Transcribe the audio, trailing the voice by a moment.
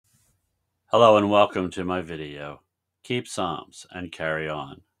Hello and welcome to my video, Keep Psalms and Carry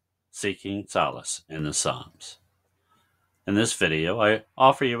On, Seeking Solace in the Psalms. In this video, I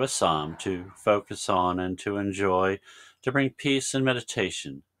offer you a psalm to focus on and to enjoy, to bring peace and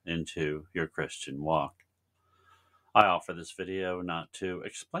meditation into your Christian walk. I offer this video not to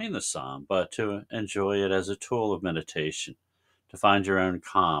explain the psalm, but to enjoy it as a tool of meditation, to find your own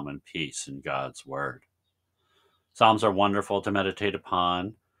calm and peace in God's Word. Psalms are wonderful to meditate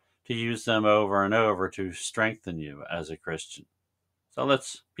upon, to use them over and over to strengthen you as a Christian. So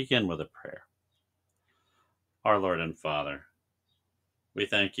let's begin with a prayer. Our Lord and Father, we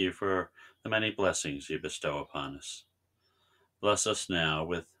thank you for the many blessings you bestow upon us. Bless us now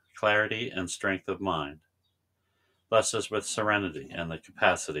with clarity and strength of mind. Bless us with serenity and the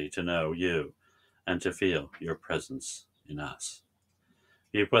capacity to know you and to feel your presence in us.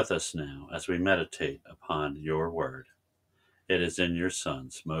 Be with us now as we meditate upon your word. It is in your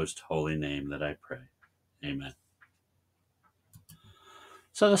Son's most holy name that I pray. Amen.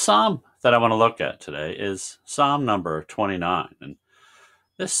 So the psalm that I want to look at today is Psalm number 29. And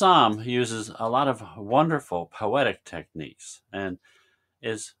this psalm uses a lot of wonderful poetic techniques and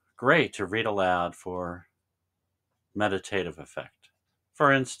is great to read aloud for meditative effect.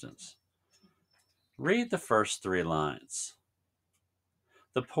 For instance, read the first three lines.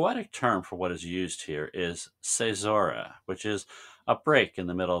 The poetic term for what is used here is caesura, which is a break in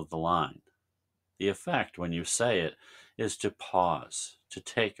the middle of the line. The effect when you say it is to pause, to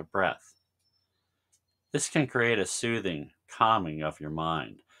take a breath. This can create a soothing, calming of your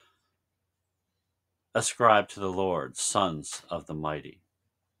mind. Ascribe to the Lord, sons of the mighty.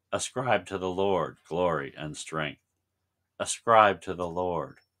 Ascribe to the Lord glory and strength. Ascribe to the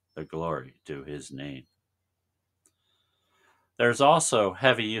Lord the glory due his name. There's also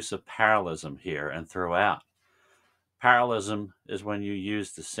heavy use of parallelism here and throughout. Parallelism is when you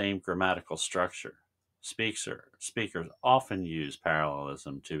use the same grammatical structure. Speakers often use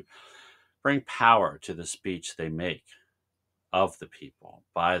parallelism to bring power to the speech they make, of the people,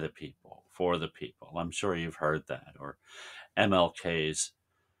 by the people, for the people. I'm sure you've heard that. Or MLK's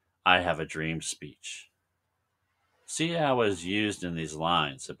I Have a Dream speech. See how it is used in these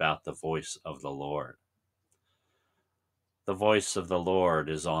lines about the voice of the Lord. The voice of the Lord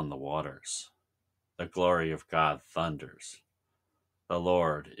is on the waters. The glory of God thunders. The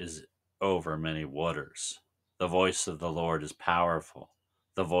Lord is over many waters. The voice of the Lord is powerful.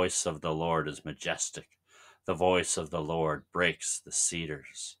 The voice of the Lord is majestic. The voice of the Lord breaks the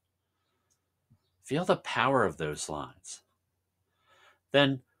cedars. Feel the power of those lines.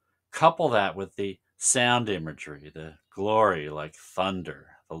 Then couple that with the sound imagery, the glory like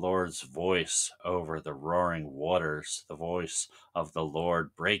thunder, the Lord's voice over the roaring waters, the voice of the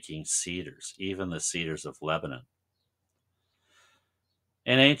Lord breaking cedars, even the cedars of Lebanon.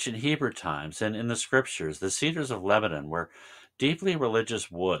 In ancient Hebrew times and in the scriptures, the cedars of Lebanon were deeply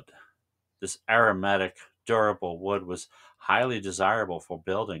religious wood. This aromatic, durable wood was highly desirable for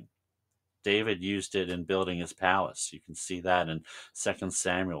building. David used it in building his palace. You can see that in 2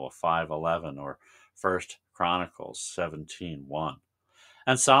 Samuel 5:11 or 1 Chronicles 17:1.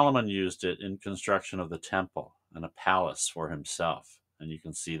 And Solomon used it in construction of the temple and a palace for himself. And you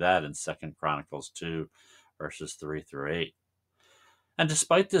can see that in 2 Chronicles 2 verses 3 through 8. And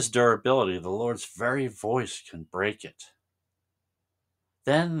despite this durability, the Lord's very voice can break it.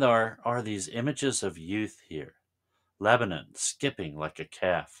 Then there are these images of youth here. Lebanon skipping like a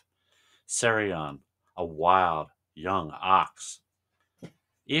calf. Sirion, a wild young ox.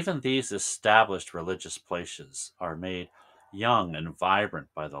 Even these established religious places are made young and vibrant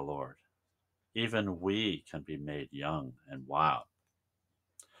by the Lord. Even we can be made young and wild.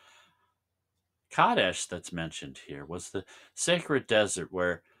 Kadesh, that's mentioned here, was the sacred desert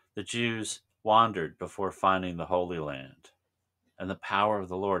where the Jews wandered before finding the Holy Land, and the power of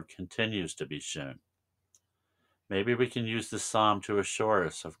the Lord continues to be shown. Maybe we can use this psalm to assure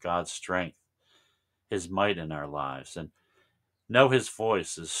us of God's strength, his might in our lives, and know his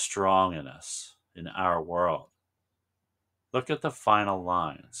voice is strong in us, in our world. Look at the final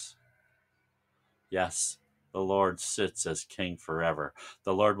lines. Yes, the Lord sits as king forever.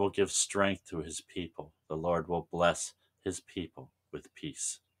 The Lord will give strength to his people. The Lord will bless his people with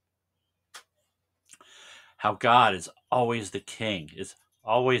peace. How God is always the king, is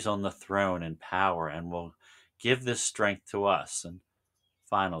always on the throne in power, and will give this strength to us and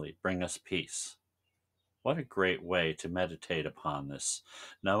finally bring us peace. What a great way to meditate upon this,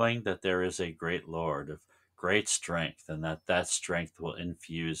 knowing that there is a great Lord of great strength and that strength will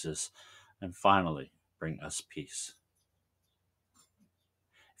infuse us and finally bring us peace.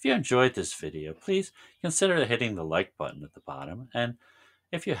 If you enjoyed this video, please consider hitting the like button at the bottom. And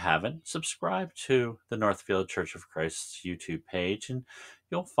If you haven't, subscribe to the Northfield Church of Christ's YouTube page, and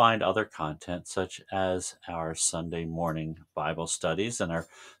you'll find other content such as our Sunday morning Bible studies and our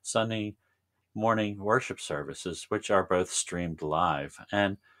Sunday morning worship services, which are both streamed live,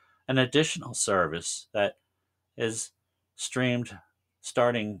 and an additional service that is streamed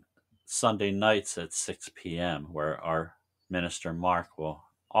starting Sunday nights at 6 p.m., where our minister Mark will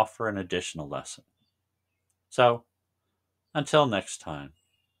offer an additional lesson. So, until next time,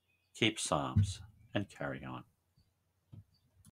 keep Psalms and carry on.